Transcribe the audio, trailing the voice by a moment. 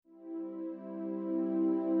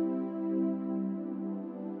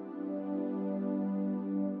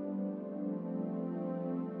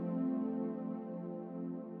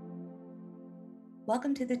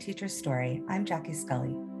Welcome to The Teacher's Story. I'm Jackie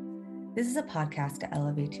Scully. This is a podcast to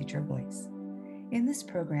elevate teacher voice. In this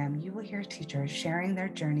program, you will hear teachers sharing their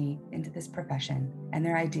journey into this profession and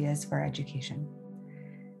their ideas for education.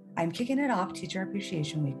 I'm kicking it off Teacher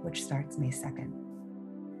Appreciation Week, which starts May 2nd.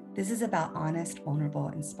 This is about honest, vulnerable,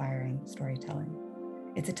 inspiring storytelling.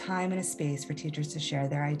 It's a time and a space for teachers to share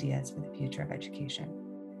their ideas for the future of education.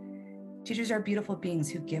 Teachers are beautiful beings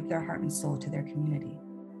who give their heart and soul to their community.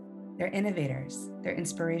 They're innovators, they're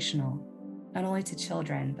inspirational, not only to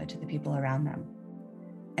children, but to the people around them.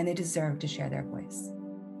 And they deserve to share their voice.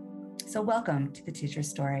 So welcome to The Teacher's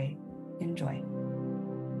Story. Enjoy.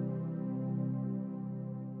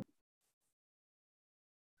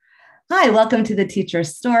 Hi, welcome to The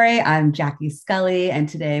Teacher's Story. I'm Jackie Scully, and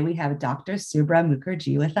today we have Dr. Subra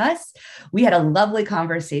Mukherjee with us. We had a lovely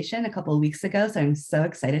conversation a couple of weeks ago, so I'm so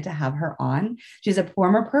excited to have her on. She's a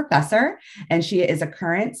former professor, and she is a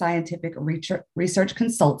current scientific research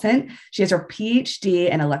consultant. She has her PhD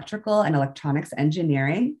in electrical and electronics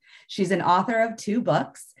engineering. She's an author of 2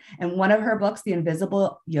 books, and one of her books, The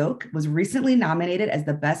Invisible Yoke, was recently nominated as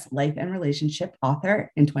the Best Life and Relationship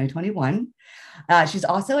Author in 2021. She's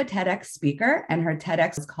also a TEDx speaker, and her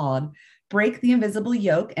TEDx is called Break the Invisible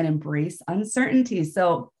Yoke and Embrace Uncertainty.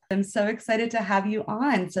 So I'm so excited to have you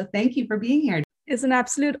on. So thank you for being here. It's an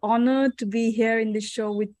absolute honor to be here in this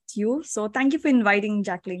show with you. So thank you for inviting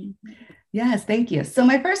Jacqueline. Yes, thank you. So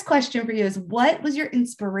my first question for you is, what was your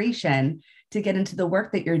inspiration to get into the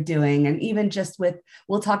work that you're doing? And even just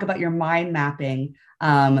we'll talk about your mind mapping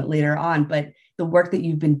later on, but the work that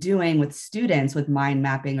you've been doing with students with mind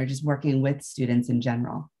mapping or just working with students in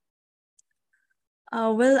general.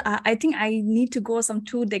 I think I need to go some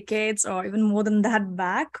 2 decades or even more than that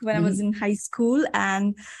back when I was in high school.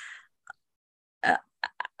 And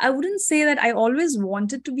I wouldn't say that I always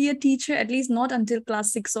wanted to be a teacher, at least not until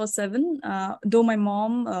class 6 or 7, though my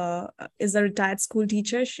mom is a retired school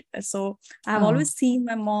teacher. So I've always seen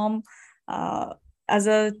my mom as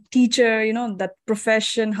a teacher, that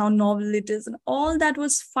profession, how novel it is, and all that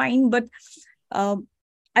was fine. But I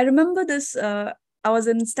remember this, I was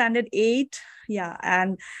in standard 8. Yeah.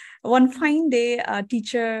 And one fine day, a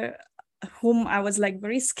teacher whom I was like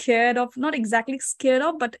very scared of, not exactly scared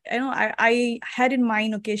of, but I had in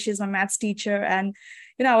mind, okay, she's my maths teacher, and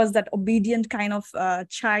I was that obedient kind of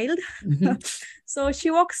child. So she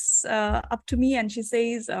walks up to me and she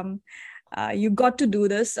says, you got to do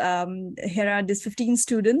this. Here are these 15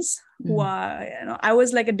 students who are, I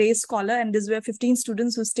was like a day scholar, and these were 15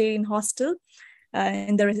 students who stay in hostel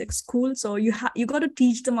in their school. So you got to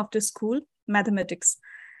teach them after school mathematics.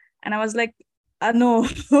 And I was like, no,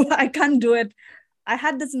 I can't do it. I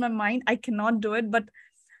had this in my mind. I cannot do it. But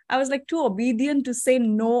I was like too obedient to say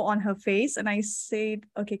no on her face. And I said,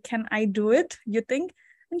 okay, can I do it, you think?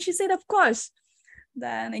 And she said, of course.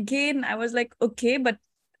 Then again, I was like, okay, but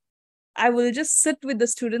I will just sit with the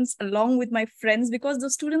students along with my friends, because the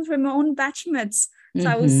students were my own batchmates. So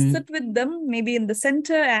I will sit with them maybe in the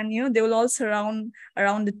center, and they will all surround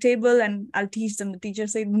around the table, and I'll teach them. The teacher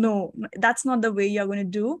said, no, that's not the way you're going to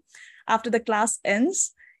do. After the class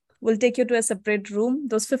ends, we'll take you to a separate room.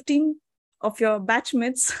 Those 15 of your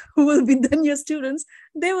batchmates who will be then your students,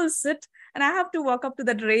 they will sit, and I have to walk up to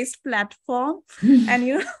that raised platform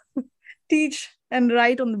and teach and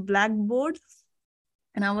write on the blackboard.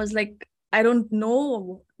 And I was like, I don't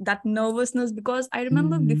know, that nervousness, because I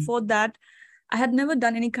remember before that, I had never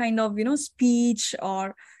done any kind of, speech,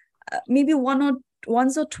 or maybe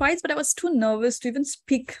once or twice, but I was too nervous to even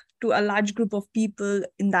speak to a large group of people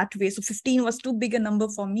in that way. So 15 was too big a number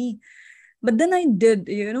for me. But then I did,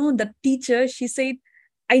 the teacher, she said,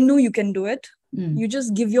 I know you can do it. You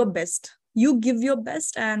just give your best. You give your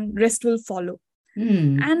best and rest will follow.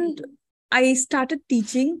 And I started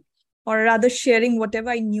teaching, or rather sharing whatever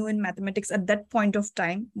I knew in mathematics at that point of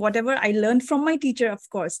time, whatever I learned from my teacher, of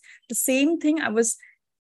course. The same thing I was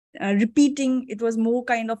repeating. It was more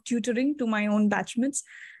kind of tutoring to my own batchmates.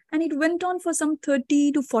 And it went on for some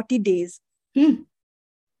 30 to 40 days.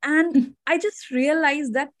 And I just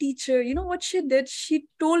realized that teacher, what she did? She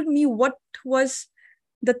told me what was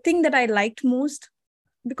the thing that I liked most.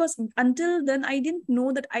 Because until then, I didn't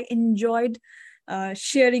know that I enjoyed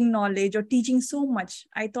sharing knowledge or teaching so much.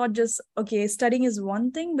 I thought just, okay, studying is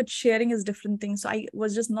one thing, but sharing is different thing. So I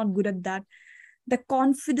was just not good at that. The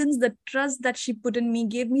confidence, the trust that she put in me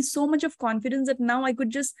gave me so much of confidence that now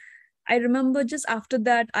I remember just after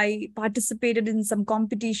that, I participated in some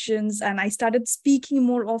competitions, and I started speaking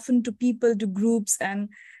more often to people, to groups, and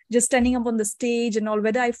just standing up on the stage and all.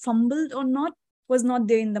 Whether I fumbled or not was not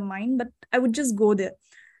there in the mind, but I would just go there.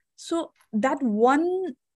 So that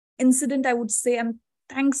one incident, I would say, I'm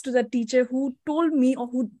thanks to the teacher who told me or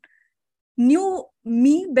who knew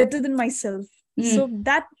me better than myself. So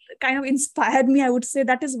that kind of inspired me. I would say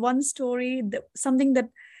that is one story, something that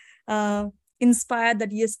inspired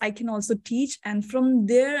that, yes, I can also teach. And from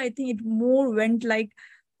there, I think it more went like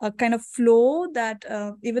a kind of flow that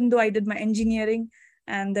even though I did my engineering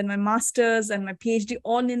and then my master's and my PhD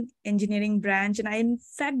all in engineering branch, and I in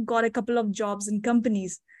fact got a couple of jobs in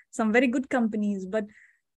companies, some very good companies, but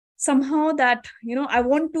somehow that, I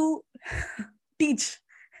want to teach.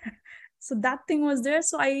 So that thing was there.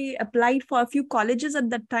 So I applied for a few colleges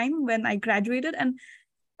at that time when I graduated. And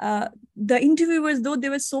the interviewers, though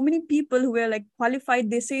there were so many people who were like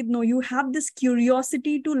qualified, they said, no, you have this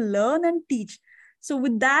curiosity to learn and teach. So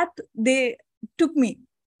with that, they took me.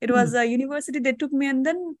 It was a university, they took me, and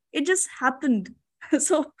then it just happened.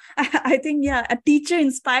 So I think, yeah, a teacher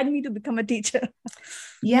inspired me to become a teacher.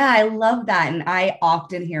 Yeah, I love that. And I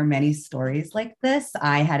often hear many stories like this.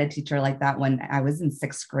 I had a teacher like that when I was in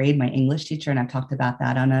sixth grade, my English teacher, and I've talked about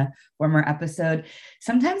that on a former episode.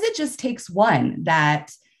 Sometimes it just takes one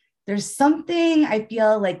that there's something I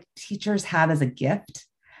feel like teachers have as a gift,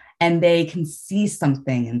 and they can see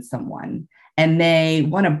something in someone and they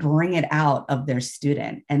want to bring it out of their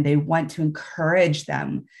student, and they want to encourage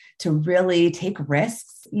them to really take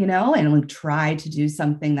risks, and like try to do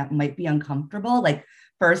something that might be uncomfortable, like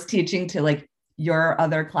first teaching to like your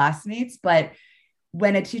other classmates. But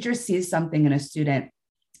when a teacher sees something in a student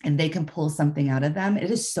and they can pull something out of them,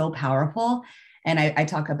 it is so powerful. And I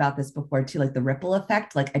talk about this before too, like the ripple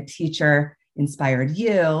effect, like a teacher inspired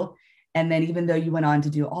you. And then even though you went on to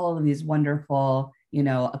do all of these wonderful,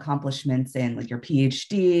 accomplishments in like your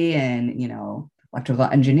PhD and, electrical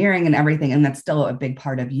engineering and everything, and that's still a big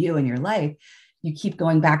part of you and your life, you keep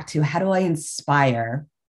going back to, how do I inspire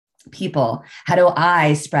people? How do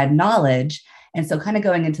I spread knowledge? And so kind of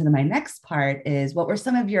going into my next part is, what were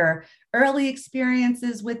some of your early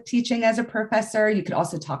experiences with teaching as a professor? You could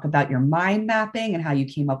also talk about your mind mapping and how you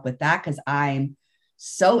came up with that, because I'm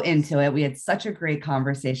so into it. We had such a great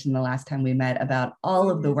conversation the last time we met about all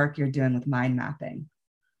of the work you're doing with mind mapping.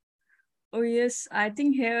 Oh, yes. I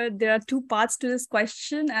think here there are two parts to this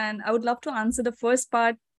question, and I would love to answer the first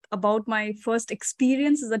part about my first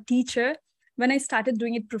experience as a teacher when I started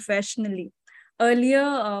doing it professionally.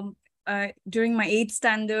 Earlier, during my 8th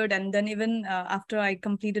standard, and then even after I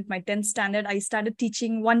completed my 10th standard, I started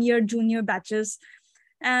teaching 1-year junior batches,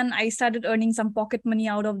 and I started earning some pocket money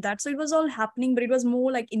out of that. So it was all happening, but it was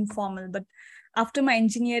more like informal. But after my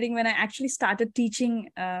engineering, when I actually started teaching,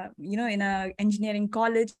 in a engineering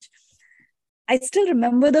college, I still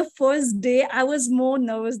remember the first day I was more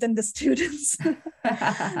nervous than the students.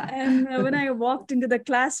 And when I walked into the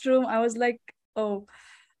classroom, I was like, oh,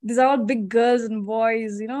 these are all big girls and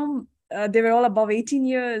boys, they were all above 18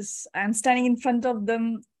 years. I'm standing in front of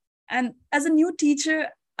them. And as a new teacher,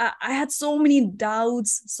 I had so many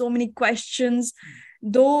doubts, so many questions,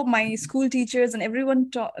 though my school teachers and everyone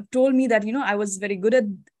told me that, I was very good at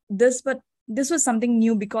this, but this was something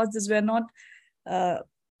new because these were not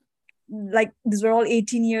like these were all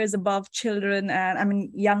 18 years above children, and I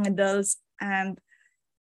mean young adults, and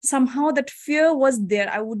somehow that fear was there.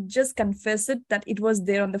 I would just confess it that it was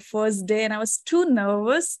there on the first day, and I was too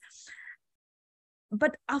nervous.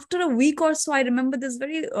 But after a week or so, I remember this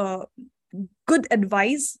very good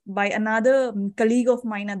advice by another colleague of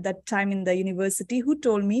mine at that time in the university, who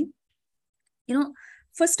told me,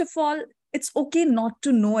 first of all, it's okay not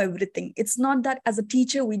to know everything. It's not that as a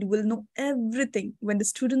teacher, we will know everything. When the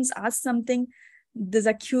students ask something, there's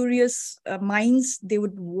a curious minds, they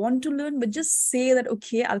would want to learn, but just say that,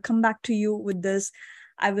 okay, I'll come back to you with this.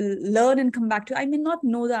 I will learn and come back to you. I may not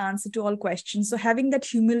know the answer to all questions. So having that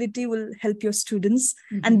humility will help your students,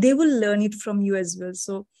 and they will learn it from you as well.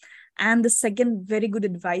 So, and the second very good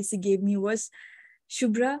advice he gave me was,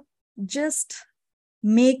 Shubhra, just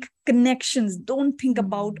make connections. Don't think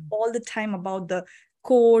about all the time about the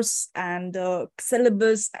course and the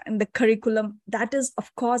syllabus and the curriculum. That is,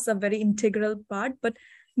 of course, a very integral part, but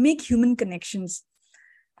make human connections.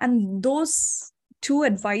 And those two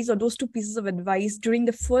pieces of advice during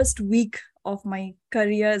the first week of my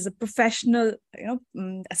career as a professional,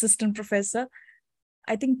 assistant professor,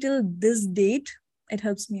 I think till this date, it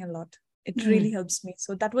helps me a lot. It really helps me.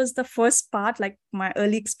 So that was the first part, like my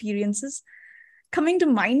early experiences. Coming to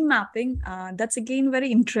mind mapping, that's again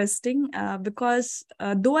very interesting because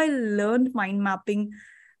though I learned mind mapping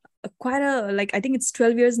I think it's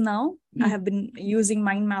 12 years now, I have been using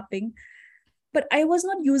mind mapping, but I was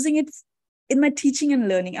not using it in my teaching and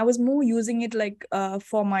learning. I was more using it like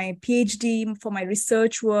for my PhD, for my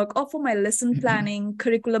research work, or for my lesson planning,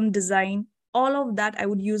 curriculum design, all of that I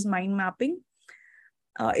would use mind mapping.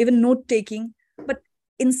 even note taking. But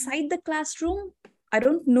inside the classroom, I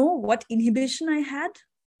don't know what inhibition I had,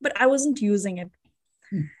 but I wasn't using it.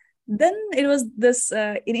 Then it was this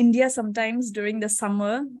in India, sometimes during the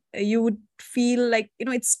summer, you would feel like,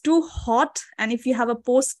 it's too hot. And if you have a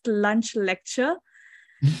post-lunch lecture,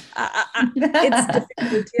 it's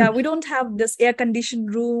difficult. Yeah, we don't have this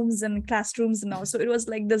air-conditioned rooms and classrooms now. So it was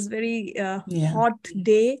like this very hot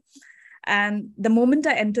day. And the moment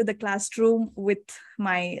I entered the classroom with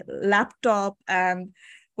my laptop and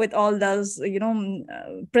with all those,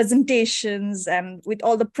 presentations and with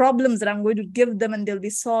all the problems that I'm going to give them and they'll be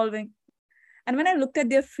solving. And when I looked at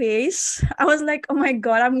their face, I was like, oh my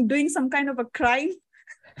God, I'm doing some kind of a crime.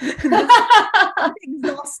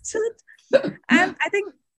 Exhausted. And I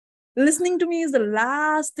think listening to me is the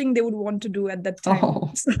last thing they would want to do at that time.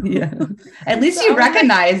 Oh, yeah. At least you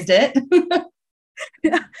recognized it.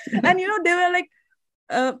 Yeah. And, they were like,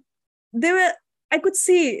 I could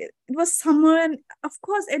see it was summer. And of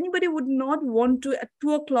course, anybody would not want to at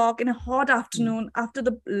 2:00 in a hot afternoon after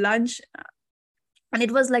the lunch. And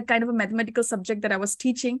it was like kind of a mathematical subject that I was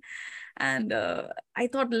teaching. And I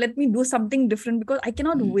thought, let me do something different because I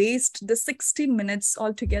cannot waste the 60 minutes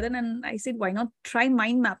altogether. And I said, why not try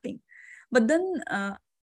mind mapping? But then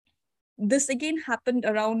this again happened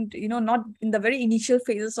around, not in the very initial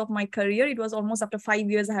phases of my career. It was almost after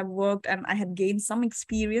 5 years I have worked and I had gained some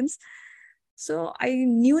experience. So I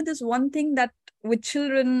knew this one thing, that with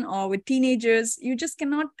children or with teenagers, you just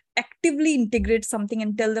cannot actively integrate something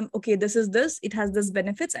and tell them, okay, this is this, it has this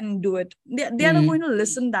benefits, and do it. They are not going to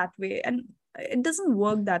listen that way. And it doesn't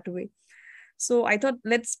work that way. So I thought,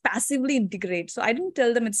 let's passively integrate. So I didn't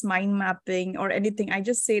tell them it's mind mapping or anything. I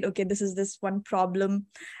just said, okay, this is this one problem.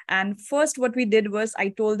 And first what we did was I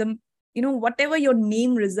told them, whatever your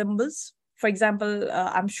name resembles. For example,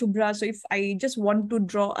 I'm Shubhra. So if I just want to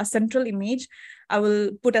draw a central image, I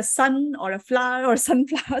will put a sun or a flower or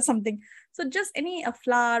sunflower or something. So just a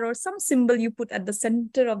flower or some symbol you put at the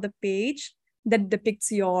center of the page that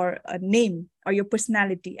depicts your name or your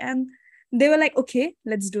personality. And they were like, okay,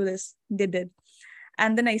 let's do this. They did.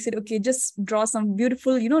 And then I said, okay, just draw some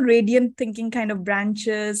beautiful, radiant thinking kind of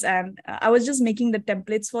branches. And I was just making the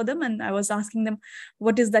templates for them. And I was asking them,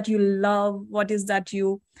 what is that you love? What is that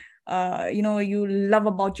you love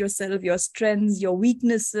about yourself, your strengths, your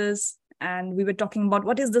weaknesses? And we were talking about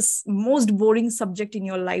what is this most boring subject in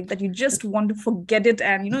your life that you just want to forget it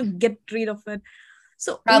and, get rid of it.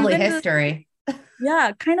 So probably history.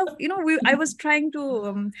 Yeah, kind of, I was trying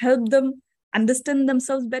to help them understand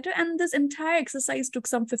themselves better. And this entire exercise took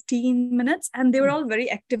some 15 minutes and they were all very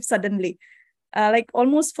active suddenly, like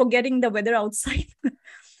almost forgetting the weather outside.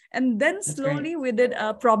 And then slowly we did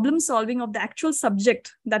problem solving of the actual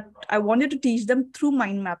subject that I wanted to teach them through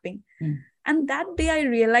mind mapping. And that day I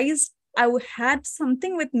realized I had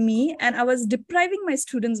something with me and I was depriving my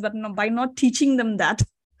students by not teaching them that.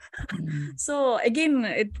 So again,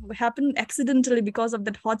 it happened accidentally because of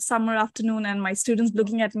that hot summer afternoon and my students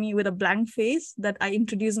looking at me with a blank face that I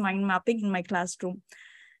introduced mind mapping in my classroom.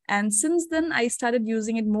 And since then, I started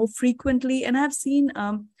using it more frequently. And I've seen,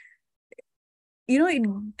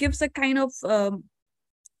 it gives a kind of,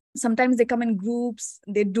 sometimes they come in groups,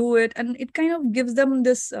 they do it, and it kind of gives them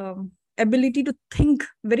this ability to think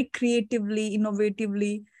very creatively,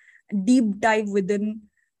 innovatively, deep dive within.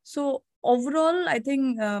 So overall, I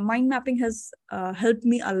think mind mapping has helped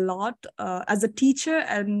me a lot as a teacher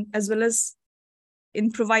and as well as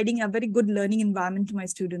in providing a very good learning environment to my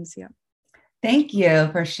students. Yeah. Thank you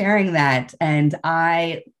for sharing that. And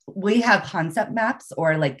we have concept maps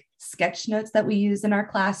or like sketch notes that we use in our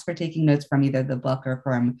class for taking notes from either the book or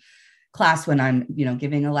from class when I'm,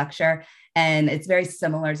 giving a lecture. And it's very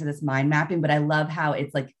similar to this mind mapping, but I love how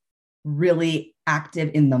it's like really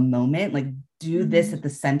active in the moment, like do this at the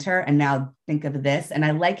center and now think of this. And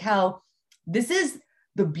I like how this is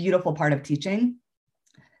the beautiful part of teaching.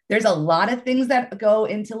 There's a lot of things that go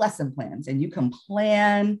into lesson plans and you can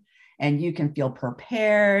plan and you can feel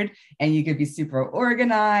prepared and you could be super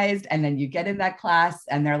organized. And then you get in that class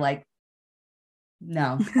and they're like,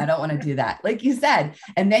 no, I don't want to do that. Like you said.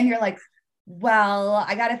 And then you're like, well,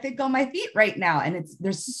 I got to think on my feet right now. And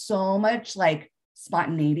there's so much like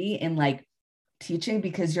spontaneity in like teaching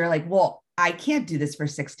because you're like, well, I can't do this for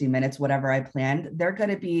 60 minutes, whatever I planned. They're going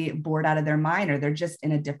to be bored out of their mind or they're just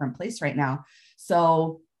in a different place right now.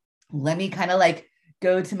 So let me kind of like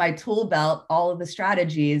go to my tool belt, all of the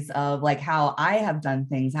strategies of like how I have done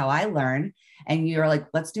things, how I learn. And you're like,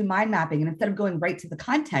 let's do mind mapping. And instead of going right to the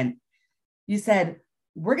content, you said,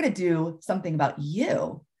 we're going to do something about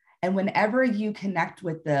you. And whenever you connect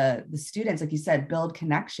with the students, like you said, build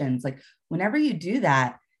connections, like whenever you do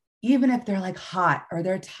that, even if they're like hot or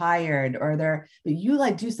they're tired or but you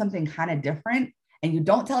like do something kind of different, and you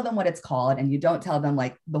don't tell them what it's called, and you don't tell them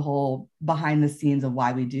like the whole behind the scenes of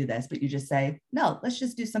why we do this, but you just say, no, let's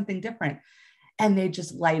just do something different. And they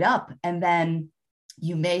just light up. And then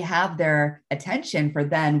you may have their attention for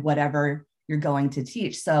then whatever you're going to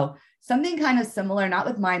teach. So something kind of similar, not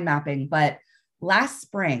with mind mapping, but last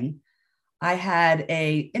spring, I had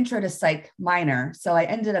a intro to psych minor. So I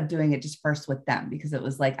ended up doing it just first with them because it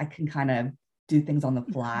was like, I can kind of do things on the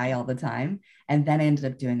fly all the time. And then I ended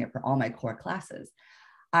up doing it for all my core classes.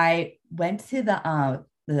 I went to the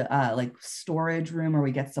like storage room where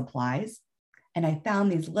we get supplies, and I found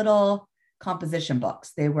these little composition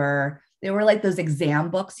books. They were like those exam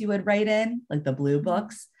books you would write in, like the blue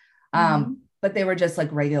books. But they were just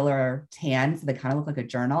like regular tan. So they kind of look like a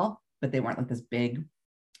journal, but they weren't like this big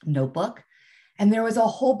notebook. And there was a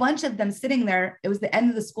whole bunch of them sitting there. It was the end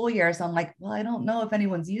of the school year. So I'm like, well, I don't know if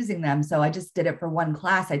anyone's using them. So I just did it for one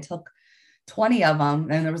class. I took 20 of them,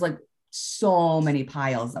 and there was like so many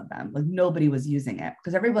piles of them. Like nobody was using it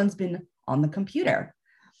because everyone's been on the computer.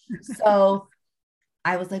 So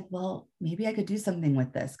I was like, well, maybe I could do something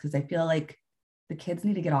with this because I feel like the kids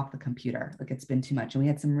need to get off the computer. Like it's been too much. And we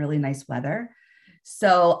had some really nice weather.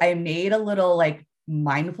 So I made a little like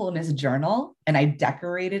mindfulness journal and I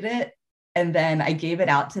decorated it. And then I gave it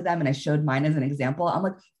out to them and I showed mine as an example. I'm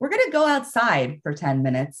like, we're going to go outside for 10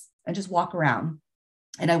 minutes and just walk around.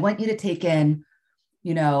 And I want you to take in,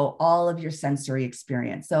 you know, all of your sensory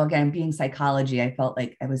experience. So again, being psychology, I felt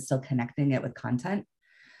like I was still connecting it with content.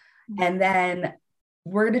 And then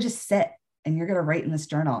we're going to just sit and you're going to write in this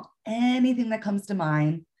journal anything that comes to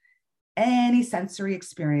mind, any sensory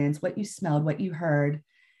experience, what you smelled, what you heard.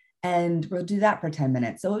 And we'll do that for 10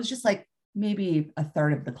 minutes. So it was just like maybe a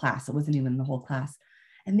third of the class. It wasn't even the whole class.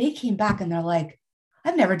 And they came back and they're like,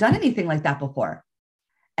 I've never done anything like that before.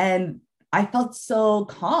 And I felt so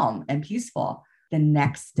calm and peaceful. The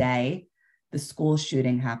next day, the school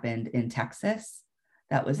shooting happened in Texas.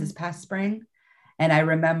 That was this past spring. And I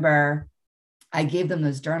remember I gave them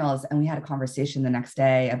those journals and we had a conversation the next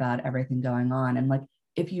day about everything going on. And like,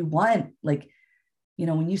 if you want, like, you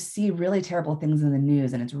know, when you see really terrible things in the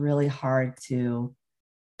news and it's really hard to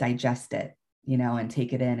digest it, you know, and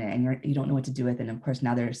take it in, and you don't know what to do with it. And of course,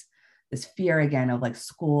 now there's this fear again of like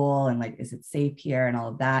school and like, is it safe here and all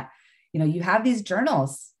of that. You know, you have these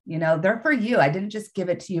journals, you know, they're for you. I didn't just give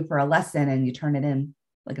it to you for a lesson and you turn it in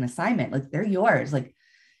like an assignment, like they're yours, like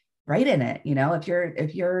write in it. You know, if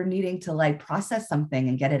you're needing to like process something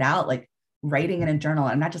and get it out, like writing in a journal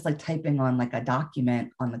and not just like typing on like a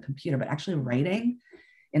document on the computer, but actually writing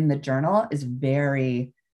in the journal is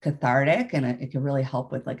very cathartic and it can really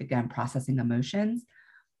help with like, again, processing emotions.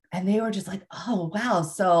 And they were just like, oh, wow.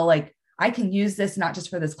 So like, I can use this not just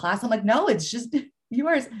for this class. I'm like, no, it's just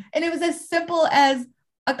yours. And it was as simple as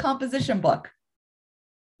a composition book.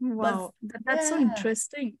 Wow, that's so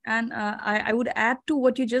interesting. And I would add to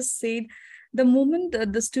what you just said. The moment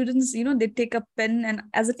the students, you know, they take a pen, and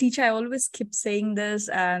as a teacher, I always keep saying this,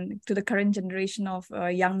 and to the current generation of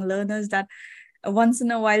young learners, that once in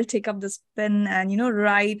a while, take up this pen and, you know,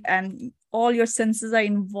 write, and all your senses are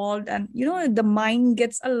involved. And, you know, the mind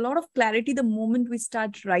gets a lot of clarity the moment we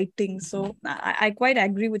start writing. So I quite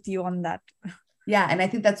agree with you on that. Yeah. And I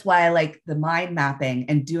think that's why I like the mind mapping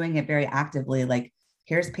and doing it very actively. Like,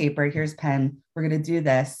 here's paper, here's pen, we're going to do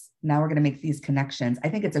this. Now we're going to make these connections. I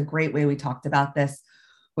think it's a great way. We talked about this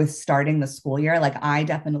with starting the school year. Like, I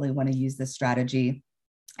definitely want to use this strategy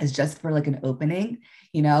as just for like an opening,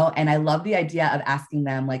 you know, and I love the idea of asking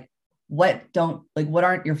them like, what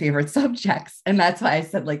aren't your favorite subjects? And that's why I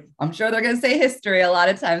said, like, I'm sure they're going to say history. A lot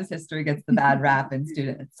of times history gets the bad rap and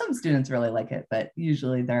some students really like it, but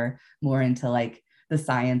usually they're more into like the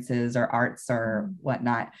sciences or arts or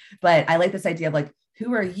whatnot. But I like this idea of like,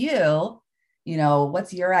 who are you? You know,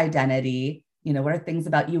 what's your identity? You know, what are things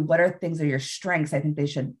about you? What are things are your strengths? I think they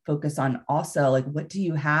should focus on also like, what do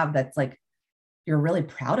you have that's like, you're really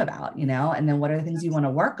proud about, you know, and then what are the things you want to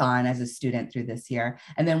work on as a student through this year?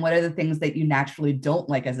 And then what are the things that you naturally don't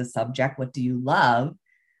like as a subject? What do you love?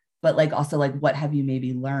 But like, also like, what have you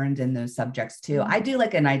maybe learned in those subjects too? I do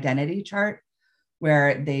like an identity chart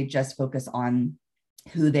where they just focus on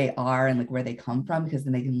who they are and like where they come from, because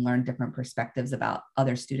then they can learn different perspectives about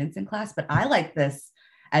other students in class. But I like this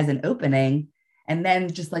as an opening, and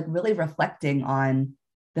then just like really reflecting on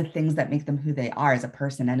the things that make them who they are as a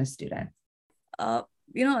person and a student.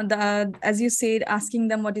 You know, as you said, asking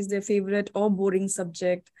them what is their favorite or boring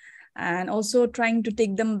subject, and also trying to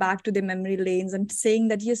take them back to their memory lanes and saying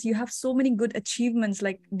that, yes, you have so many good achievements.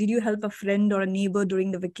 Like, did you help a friend or a neighbor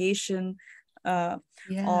during the vacation?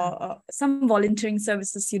 or some volunteering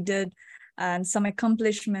services you did, and some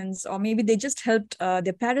accomplishments, or maybe they just helped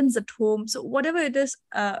their parents at home. So whatever it is,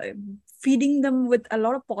 feeding them with a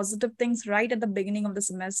lot of positive things right at the beginning of the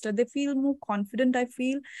semester, they feel more confident, I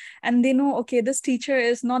feel. And they know, okay, this teacher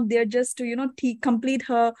is not there just to, complete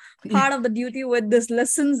her part of the duty with these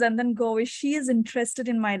lessons and then go away. She is interested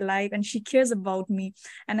in my life and she cares about me.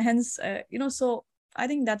 And hence, so I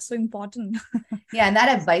think that's so important. Yeah. And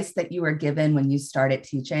that advice that you were given when you started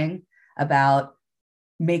teaching about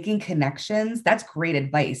making connections, that's great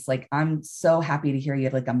advice. Like, I'm so happy to hear you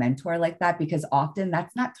have like a mentor like that, because often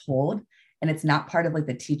that's not told and it's not part of like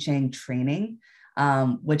the teaching training,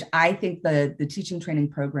 which I think the teaching training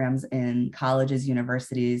programs in colleges,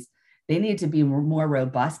 universities, they need to be more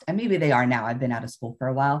robust. And maybe they are now. I've been out of school for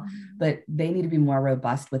a while, but they need to be more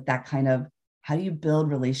robust with that kind of, how do you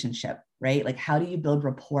build relationship, right? Like, how do you build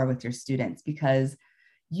rapport with your students? Because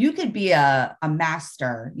you could be a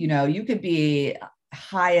master, you could be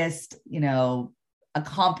highest,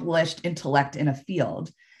 accomplished intellect in a field.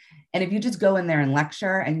 And if you just go in there and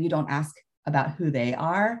lecture and you don't ask about who they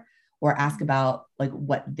are, or ask about like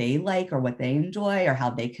what they like or what they enjoy or how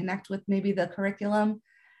they connect with maybe the curriculum,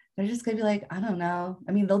 they're just going to be like, I don't know.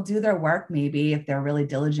 I mean, they'll do their work maybe if they're really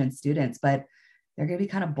diligent students, but they're going to be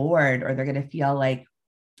kind of bored, or they're going to feel like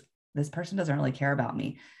this person doesn't really care about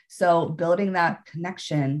me. So building that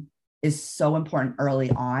connection is so important early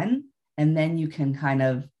on. And then you can kind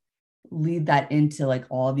of lead that into like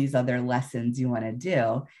all these other lessons you want to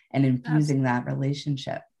do and infusing that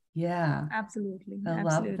relationship. Yeah. Absolutely. I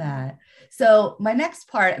love that. So my next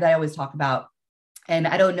part that I always talk about, and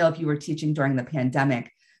I don't know if you were teaching during the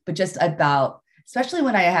pandemic, but just about, especially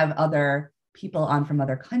when I have other people on from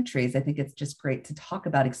other countries, I think it's just great to talk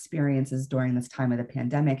about experiences during this time of the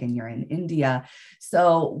pandemic, and you're in India.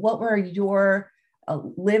 So what were your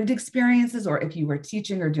lived experiences, or if you were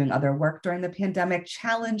teaching or doing other work during the pandemic,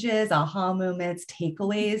 challenges, aha moments,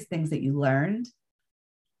 takeaways, things that you learned?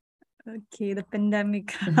 Okay, the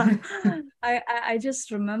pandemic. I just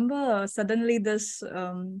remember suddenly this,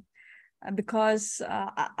 because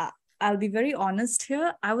I'll be very honest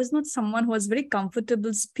here. I was not someone who was very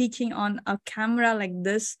comfortable speaking on a camera like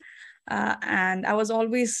this. And I was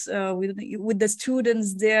always with the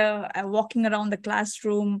students there, walking around the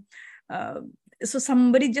classroom. So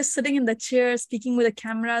somebody just sitting in the chair speaking with a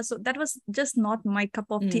camera. So that was just not my cup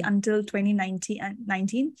of tea until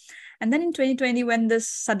 2019. And then in 2020, when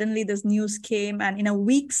suddenly this news came, and in a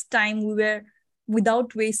week's time, we were,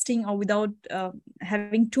 without wasting or without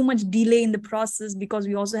having too much delay in the process, because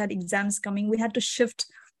we also had exams coming, we had to shift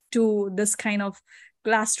to this kind of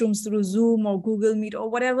classrooms through Zoom or Google Meet or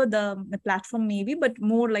whatever the platform may be, but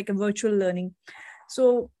more like a virtual learning.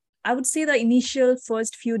 So I would say the initial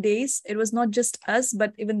first few days, it was not just us,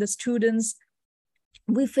 but even the students.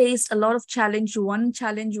 We faced a lot of challenge. One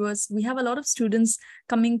challenge was, we have a lot of students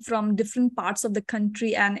coming from different parts of the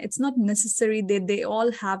country, and it's not necessary that they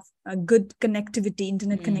all have a good connectivity,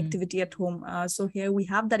 internet connectivity at home. So here we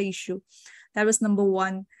have that issue. That was number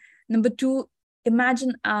one. Number two,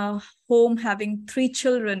 imagine a home having 3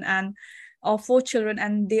 children or 4 children,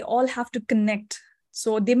 and they all have to connect.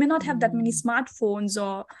 So they may not have that many smartphones,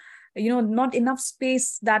 or not enough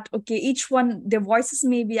space that, okay, each one, their voices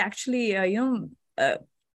may be actually at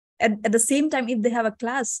the same time if they have a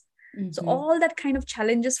class. So all that kind of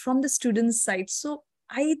challenges from the students' side. So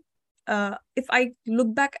if I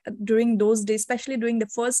look back during those days, especially during the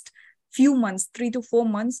first few months, 3 to 4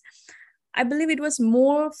 months, I believe it was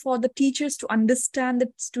more for the teachers to understand the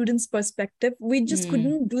students' perspective. We just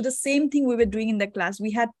couldn't do the same thing we were doing in the class.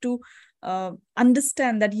 We had to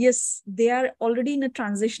understand that, yes, they are already in a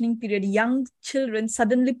transitioning period. Young children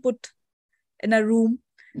suddenly put in a room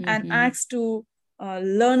and asked to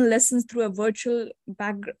learn lessons through a virtual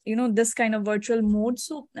background, this kind of virtual mode.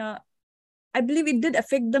 So I believe it did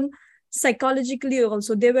affect them psychologically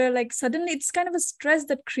also. They were like, suddenly it's kind of a stress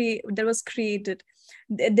that was created.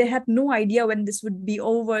 They had no idea when this would be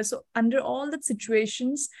over. So under all that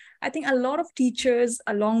situations, I think a lot of teachers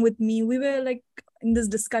along with me, we were like in this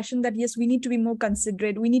discussion that, yes, we need to be more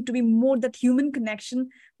considerate. We need to be more that human connection.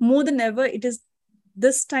 More than ever, it is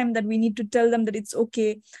this time that we need to tell them that it's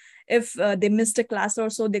okay. If they missed a class or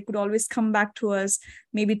so, they could always come back to us,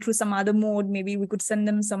 maybe through some other mode. Maybe we could send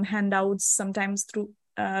them some handouts, sometimes through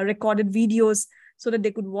recorded videos, so that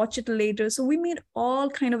they could watch it later. So we made all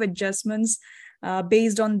kind of adjustments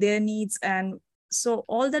based on their needs. And so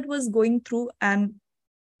all that was going through, and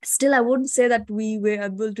still I wouldn't say that we were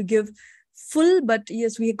able to give full, but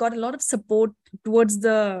yes, we got a lot of support towards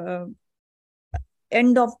the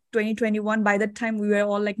end of 2021, by that time we were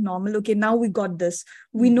all like normal. Okay, now we got this.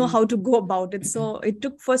 We know how to go about it. So it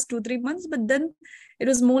took first 2-3 months, but then it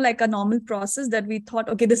was more like a normal process that we thought,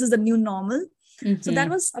 okay, this is the new normal. So that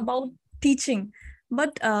was about teaching.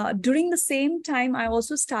 But during the same time, I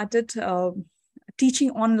also started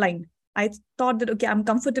teaching online. I thought that, okay, I'm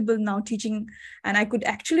comfortable now teaching, and I could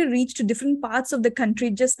actually reach to different parts of the country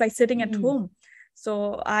just by sitting at home.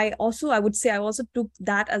 So I would say I also took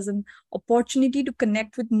that as an opportunity to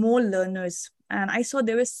connect with more learners. And I saw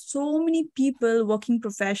there were so many people, working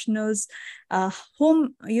professionals,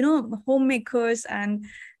 homemakers, and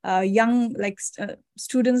young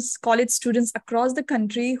students, college students across the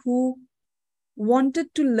country who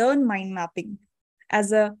wanted to learn mind mapping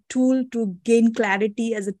as a tool to gain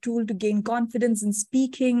clarity, as a tool to gain confidence in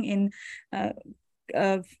speaking, in uh,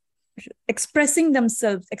 uh, expressing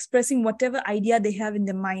themselves, expressing whatever idea they have in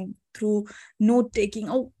their mind through note taking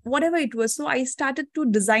or whatever it was. So I started to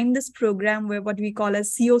design this program where what we call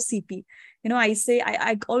as COCP.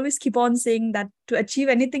 I always keep on saying that to achieve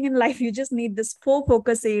anything in life, you just need this 4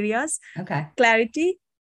 focus areas. Okay. Clarity,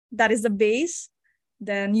 that is the base.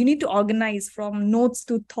 Then you need to organize from notes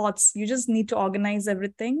to thoughts. You just need to organize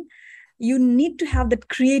everything. You need to have that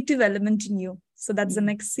creative element in you. So that's the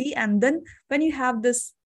next C. And then when you have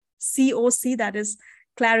this COC, that is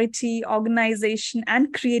clarity, organization,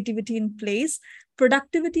 and creativity in place,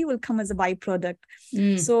 productivity will come as a byproduct.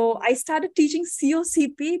 So I started teaching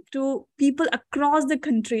COCP to people across the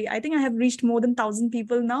country. I think I have reached more than 1,000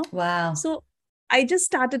 people now. Wow. So I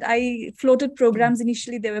floated programs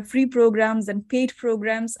initially. There were free programs and paid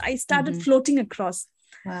programs. I started floating across.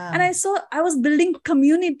 Wow. And I was building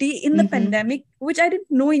community in the pandemic, which I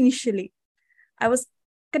didn't know initially. I was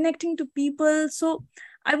connecting to people. So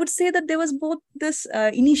I would say that there was both this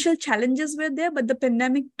initial challenges were there, but the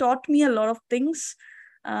pandemic taught me a lot of things.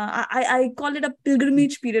 I call it a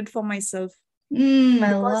pilgrimage period for myself.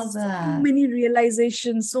 I love that. So many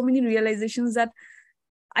realizations that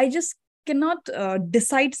I just cannot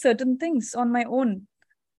decide certain things on my own.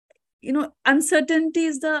 Uncertainty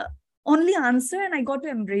is the only answer, and I got to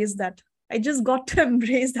embrace that. I just got to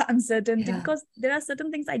embrace the uncertainty because there are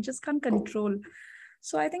certain things I just can't control.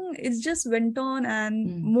 So I think it just went on,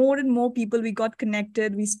 and more and more people, we got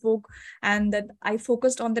connected, we spoke, and that I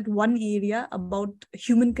focused on that one area about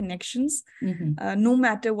human connections. No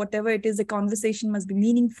matter whatever it is, the conversation must be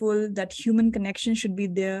meaningful, that human connection should be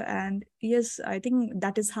there. And yes, I think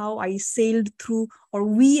that is how I sailed through, or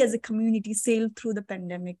we as a community sailed through the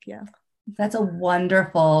pandemic. Yeah. That's a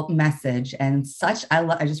wonderful message. And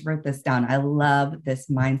I just wrote this down. I love this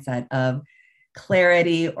mindset of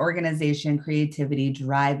clarity, organization, creativity,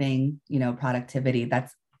 driving, productivity.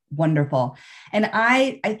 That's wonderful. And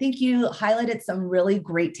I think you highlighted some really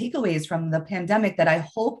great takeaways from the pandemic that I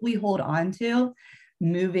hope we hold on to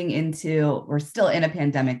moving into, we're still in a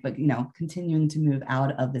pandemic, but, continuing to move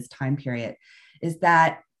out of this time period, is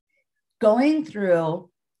that going through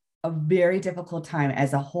a very difficult time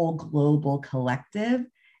as a whole global collective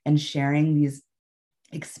and sharing these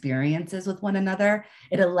experiences with one another,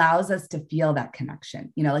 it allows us to feel that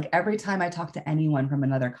connection. Like every time I talk to anyone from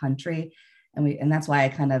another country, and that's why I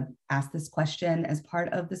kind of asked this question as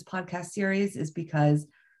part of this podcast series, is because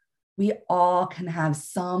we all can have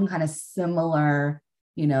some kind of similar,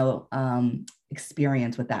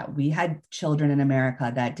 experience with that. We had children in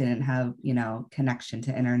America that didn't have, connection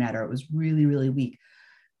to internet, or it was really, really weak.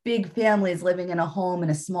 Big families living in a home in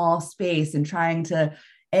a small space and trying to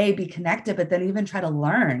be connected, but then even try to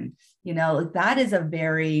learn, that is a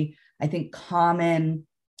very, I think, common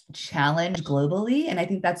challenge globally. And I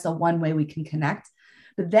think that's the one way we can connect.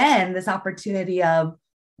 But then this opportunity of,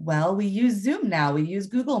 well, we use Zoom now, we use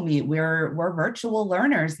Google Meet, we're virtual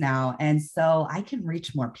learners now. And so I can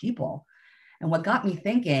reach more people. And what got me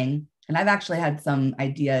thinking, and I've actually had some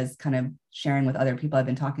ideas kind of sharing with other people I've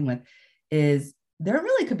been talking with, is there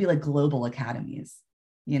really could be like global academies,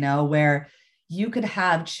 where you could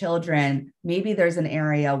have children. Maybe there's an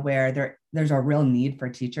area where there's a real need for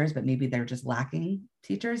teachers, but maybe they're just lacking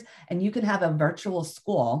teachers. And you could have a virtual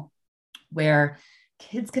school where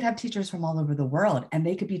kids could have teachers from all over the world, and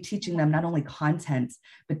they could be teaching them not only content,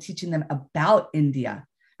 but teaching them about India,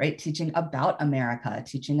 right? Teaching about America,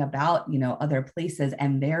 teaching about, other places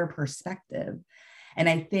and their perspective. And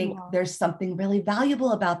I think there's something really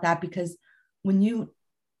valuable about that, because when you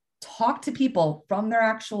talk to people from their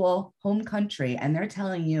actual home country and they're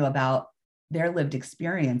telling you about their lived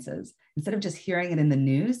experiences, instead of just hearing it in the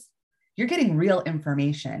news, you're getting real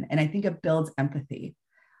information. And I think it builds empathy.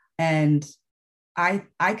 And I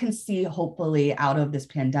can see, hopefully, out of this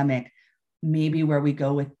pandemic, maybe where we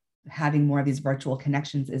go with having more of these virtual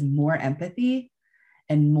connections is more empathy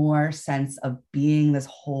and more sense of being this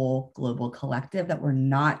whole global collective, that we're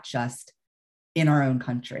not just in our own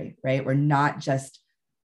country, right? We're not just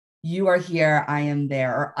you are here, I am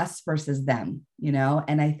there, or us versus them,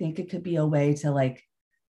 And I think it could be a way to like,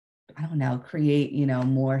 I don't know, create,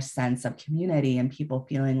 more sense of community and people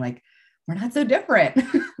feeling like we're not so different,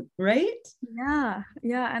 right? Yeah.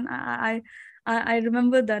 And I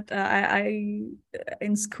remember that I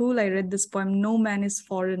in school I read this poem, "No man is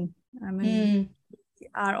foreign." I mean, we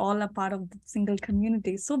are all a part of the single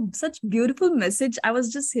community. So such beautiful message. I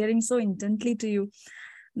was just hearing so intently to you,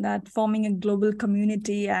 that forming a global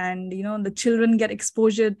community, and the children get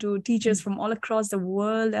exposure to teachers from all across the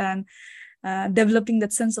world, and developing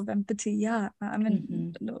that sense of empathy. Yeah, I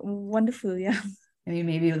mean, wonderful. Yeah. I mean,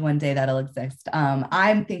 maybe one day that'll exist.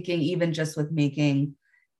 I'm thinking even just with making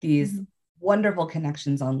these wonderful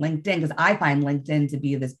connections on LinkedIn, because I find LinkedIn to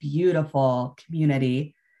be this beautiful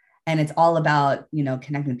community, and it's all about,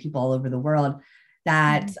 connecting people all over the world.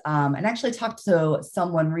 That, and actually talked to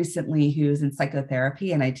someone recently who's in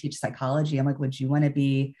psychotherapy, and I teach psychology. I'm like, would you want to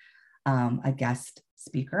be a guest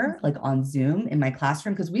speaker, like on Zoom in my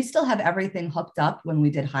classroom? Because we still have everything hooked up when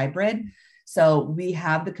we did hybrid. So we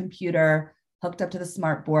have the computer hooked up to the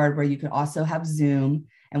smart board where you could also have Zoom,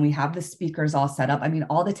 and we have the speakers all set up. I mean,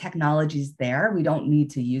 all the technology's there. We don't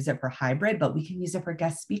need to use it for hybrid, but we can use it for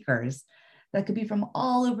guest speakers that could be from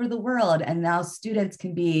all over the world. And now students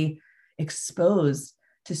can be exposed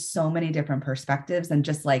to so many different perspectives. And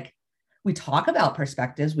just like we talk about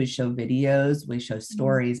perspectives, we show videos, we show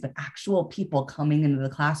stories, but actual people coming into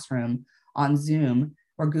the classroom on Zoom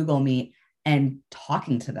or Google Meet and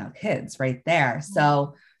talking to the kids right there.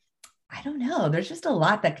 So I don't know. There's just a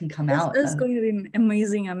lot that can come out. It's going to be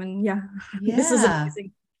amazing. I mean, yeah. This is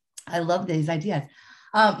amazing. I love these ideas.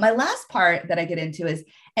 My last part that I get into is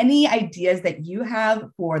any ideas that you have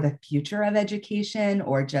for the future of education,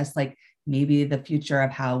 or just like maybe the future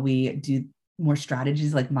of how we do more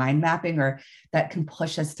strategies like mind mapping, or that can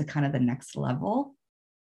push us to kind of the next level?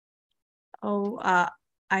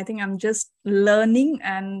 I think I'm just learning.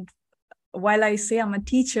 And while I say I'm a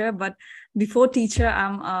teacher, but before teacher,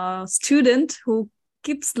 I'm a student who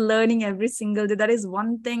keeps learning every single day. That is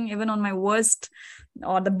one thing, even on my worst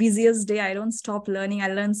or the busiest day, I don't stop learning. I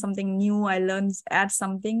learn something new. I add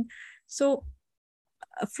something. So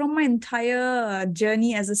from my entire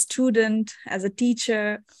journey as a student, as a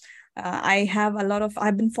teacher,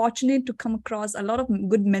 I've been fortunate to come across a lot of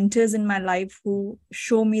good mentors in my life who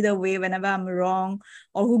show me the way whenever I'm wrong,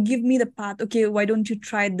 or who give me the path. Okay, why don't you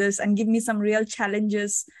try this, and give me some real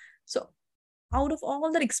challenges. So out of all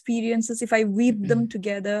the experiences, if I weave them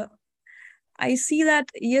together, I see that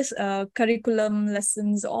yes, curriculum,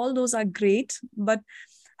 lessons, all those are great. But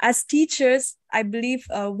as teachers, I believe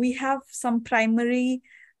we have some primary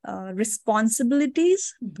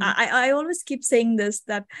responsibilities. I always keep saying this,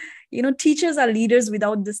 that teachers are leaders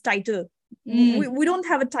without this title. We don't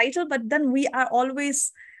have a title, but then we are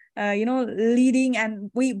always leading.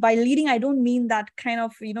 And by leading, I don't mean that kind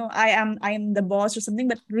of I am the boss or something,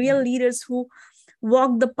 but real leaders who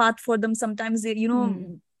walk the path for them. Sometimes they,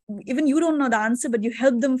 even you don't know the answer, but you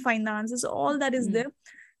help them find the answer. So all that is there.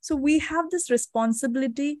 So we have this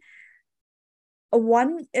responsibility.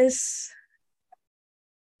 One is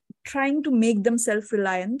trying to make them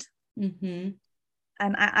self-reliant.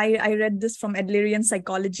 And I read this from Adlerian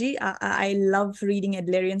psychology. I love reading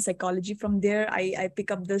Adlerian psychology. From there, I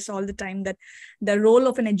pick up this all the time, that the role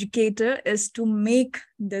of an educator is to make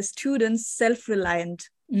the students self-reliant.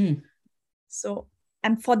 So,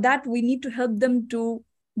 and for that, we need to help them to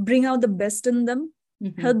bring out the best in them,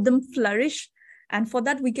 help them flourish. And for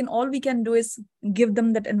that, all we can do is give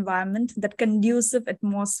them that environment, that conducive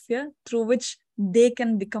atmosphere through which they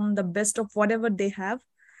can become the best of whatever they have.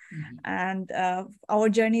 And our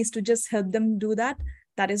journey is to just help them do that.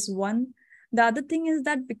 That is one. The other thing is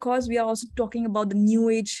that because we are also talking about the new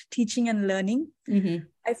age teaching and learning,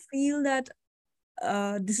 I feel that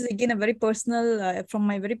this is again a very personal, from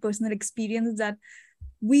my very personal experience, that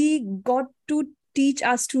we got to teach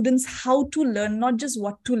our students how to learn, not just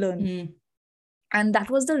what to learn. And that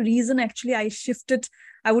was the reason actually I shifted,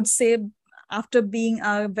 I would say, after being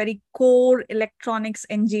a very core electronics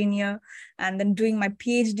engineer and then doing my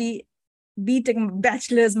PhD, BTech,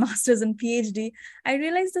 bachelor's, master's, and PhD, I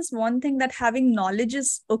realized this one thing, that having knowledge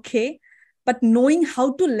is okay, but knowing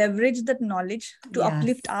how to leverage that knowledge to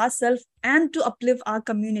uplift ourselves and to uplift our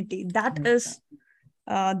community, that is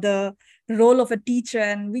the role of a teacher.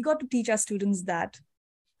 And we got to teach our students that.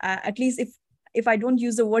 At least if I don't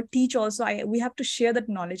use the word teach also, we have to share that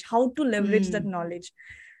knowledge, how to leverage that knowledge.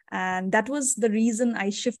 And that was the reason I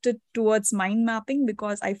shifted towards mind mapping,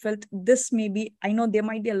 because I felt this maybe, I know there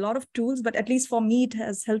might be a lot of tools, but at least for me, it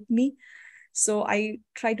has helped me. So I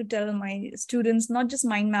try to tell my students, not just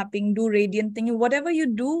mind mapping, do radiant thinking. Whatever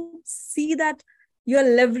you do, see that you're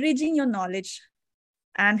leveraging your knowledge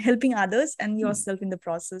and helping others and yourself in the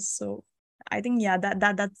process. So I think, yeah,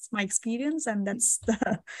 that's my experience. And that's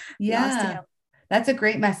the last thing. That's a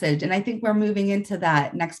great message. And I think we're moving into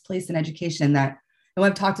that next place in education that, and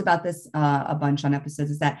we've talked about this a bunch on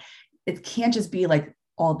episodes, is that it can't just be like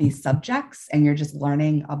all these subjects and you're just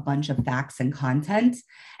learning a bunch of facts and content.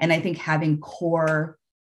 And I think having core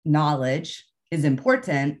knowledge is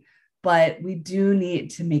important, but we do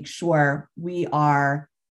need to make sure we are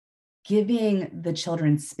giving the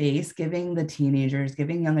children space, giving the teenagers,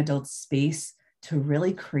 giving young adults space to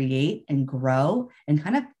really create and grow and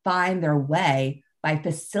kind of find their way by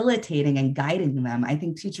facilitating and guiding them. I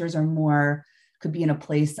think teachers are more, could be in a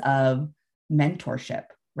place of mentorship,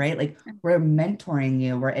 right? Like we're mentoring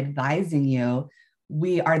you, we're advising you.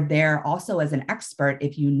 We are there also as an expert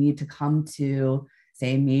if you need to come to,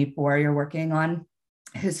 say, me for you're working on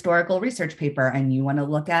historical research paper and you want to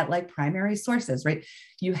look at like primary sources, right?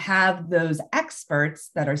 You have those experts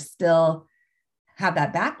that are still have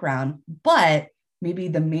that background, but maybe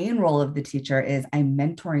the main role of the teacher is I'm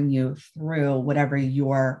mentoring you through whatever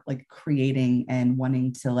you're like creating and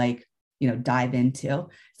wanting to like, dive into.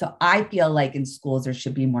 So I feel like in schools, there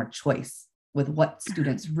should be more choice with what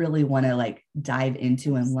students really want to like dive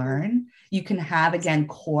into and learn. You can have, again,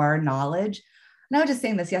 core knowledge. And I was just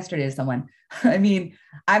saying this yesterday to someone. I mean,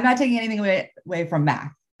 I'm not taking anything away from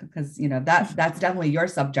math because, that's definitely your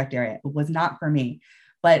subject area. It was not for me.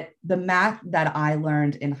 But the math that I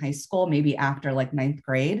learned in high school, maybe after like ninth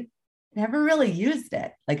grade, never really used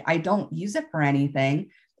it. Like I don't use it for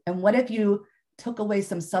anything. And what if you took away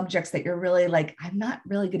some subjects that you're really like, I'm not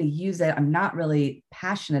really going to use it. I'm not really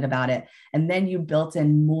passionate about it. And then you built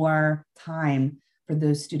in more time for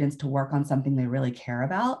those students to work on something they really care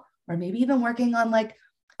about, or maybe even working on like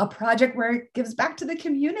a project where it gives back to the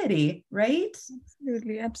community, right?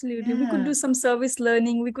 Absolutely. Absolutely. Yeah. We could do some service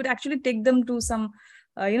learning. We could actually take them to some,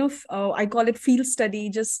 I call it field study,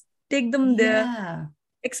 just take them there.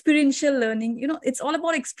 Experiential learning, it's all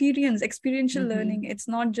about experiential learning. It's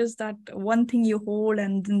not just that one thing you hold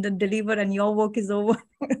and then deliver and your work is over.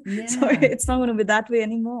 So it's not going to be that way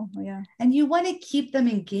anymore. Yeah. And you want to keep them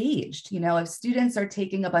engaged. If students are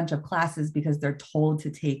taking a bunch of classes because they're told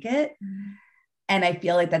to take it, and I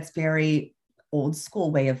feel like that's very old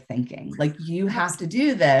school way of thinking. Like you have to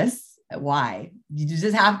do this. Why? You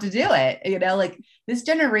just have to do it. Like this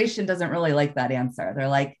generation doesn't really like that answer. They're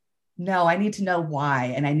like, no, I need to know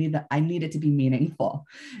why. And I need it to be meaningful.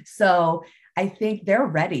 So I think they're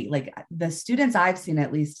ready. Like the students I've seen,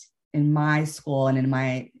 at least in my school and in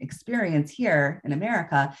my experience here in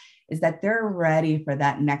America, is that they're ready for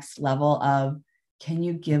that next level of, can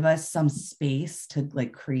you give us some space to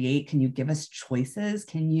like create? Can you give us choices?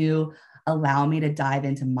 Can you allow me to dive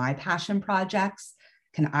into my passion projects?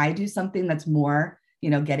 Can I do something that's more,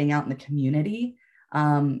 getting out in the community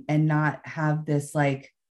and not have this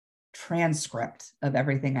like transcript of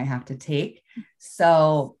everything I have to take.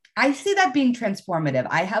 So I see that being transformative.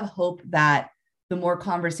 I have hope that the more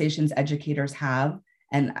conversations educators have,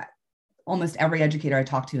 and almost every educator I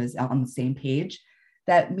talk to is on the same page,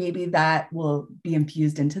 that maybe that will be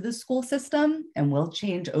infused into the school system and will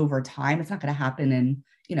change over time. It's not going to happen in,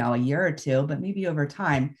 a year or two, but maybe over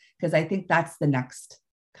time, because I think that's the next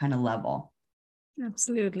kind of level.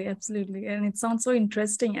 Absolutely. And it sounds so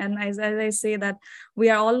interesting. And as I say that we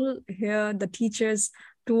are all here, the teachers,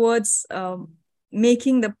 towards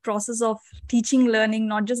making the process of teaching, learning,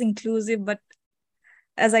 not just inclusive, but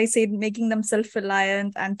as I said, making them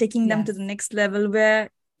self-reliant and taking them to the next level where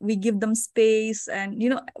we give them space and,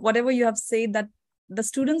 whatever you have said, that the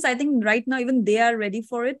students, I think right now, even they are ready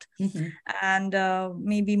for it. And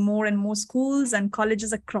maybe more and more schools and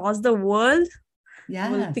colleges across the world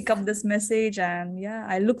will pick up this message. And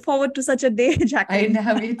I look forward to such a day, Jacqueline. I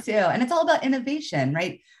know, me too. And it's all about innovation,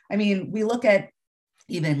 right? I mean, we look at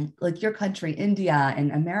even like your country, India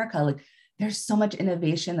and America, like there's so much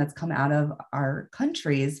innovation that's come out of our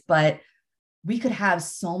countries, but we could have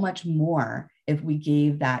so much more if we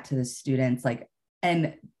gave that to the students, like,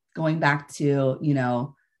 and going back to,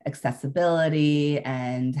 accessibility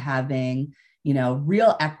and having,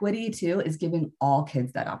 real equity too, is giving all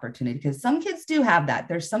kids that opportunity, because some kids do have that.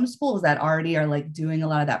 There's some schools that already are like doing a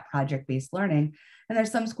lot of that project-based learning. And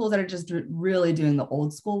there's some schools that are just really doing the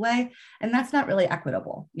old school way. And that's not really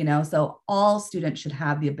equitable, so all students should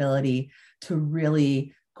have the ability to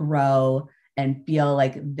really grow and feel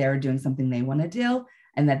like they're doing something they want to do.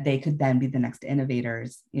 and that they could then be the next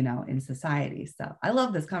innovators, in society. So I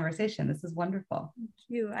love this conversation. This is wonderful. Thank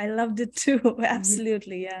you. I loved it too.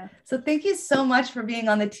 Absolutely. Yeah. So thank you so much for being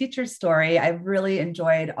on the Teacher Story. I've really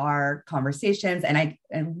enjoyed our conversations, and I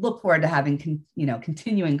look forward to having,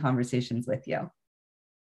 continuing conversations with you.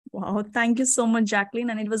 Wow, thank you so much, Jacqueline.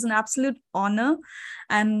 And it was an absolute honor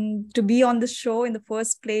and to be on the show in the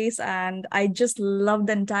first place. And I just loved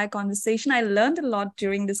the entire conversation. I learned a lot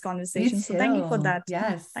during this conversation. So thank you for that.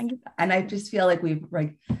 Yes. Thank you. And I just feel like we've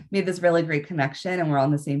made this really great connection, and we're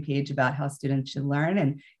on the same page about how students should learn.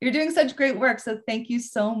 And you're doing such great work. So thank you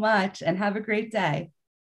so much, and have a great day.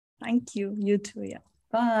 Thank you. You too. Yeah.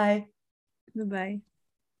 Bye. Bye-bye.